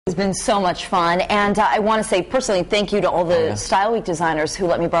It's been so much fun, and I want to say personally thank you to all the Style Week designers who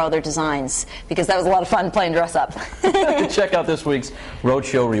let me borrow their designs, because that was a lot of fun playing dress up. Check out this week's Rhode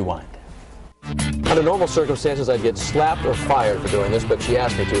Show Rewind. Under normal circumstances, I'd get slapped or fired for doing this, but she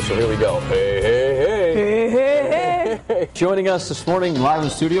asked me to, so here we go. Hey, hey, hey. Hey, hey, hey. Joining us this morning live in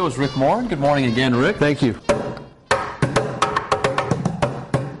the studio is Rick Morin. Good morning again, Rick. Thank you.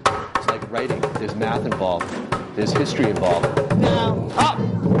 It's like writing. There's math involved. There's history involved. Now, up!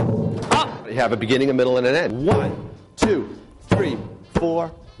 Up! You have a beginning, a middle, and an end. 1, 2, 3,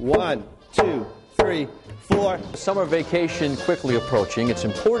 4. 1, 2, 3, 4. Summer vacation quickly approaching. It's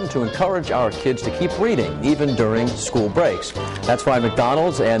important to encourage our kids to keep reading, even during school breaks. That's why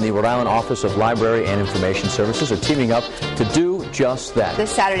McDonald's and the Rhode Island Office of Library and Information Services are teaming up to do just that.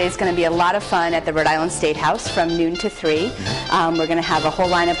 This Saturday is going to be a lot of fun at the Rhode Island State House from noon to 3. We're going to have a whole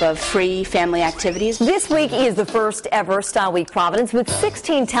lineup of free family activities. This week is the first ever Style Week Providence with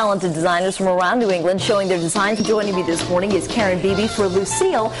 16 talented designers from around New England showing their designs. Joining me this morning is Karen Beebe for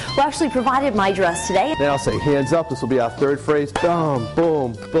Lucille, who actually provided my dress today. Then I'll say hands up. This will be our third phrase. Boom,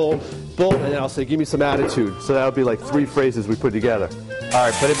 boom, boom, boom. And then I'll say give me some attitude. So that'll be like 3 phrases we put together. All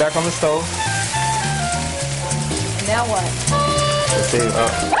right, put it back on the stove. Now what?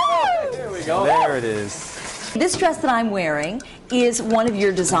 There we go. There it is. This dress that I'm wearing is one of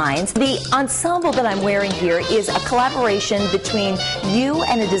your designs. The ensemble that I'm wearing here is a collaboration between you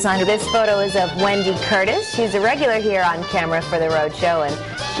and a designer. This photo is of Wendy Curtis. She's a regular here on camera for the Rhode Show, and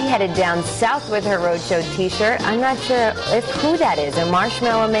she headed down south with her Rhode Show t-shirt. I'm not sure who that is, a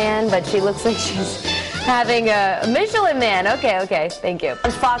Marshmallow Man, but she looks like she's having a Michelin Man. Okay, thank you.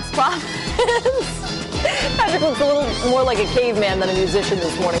 Fox Providence. Patrick looks a little more like a caveman than a musician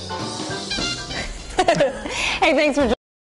this morning. Hey, thanks for joining.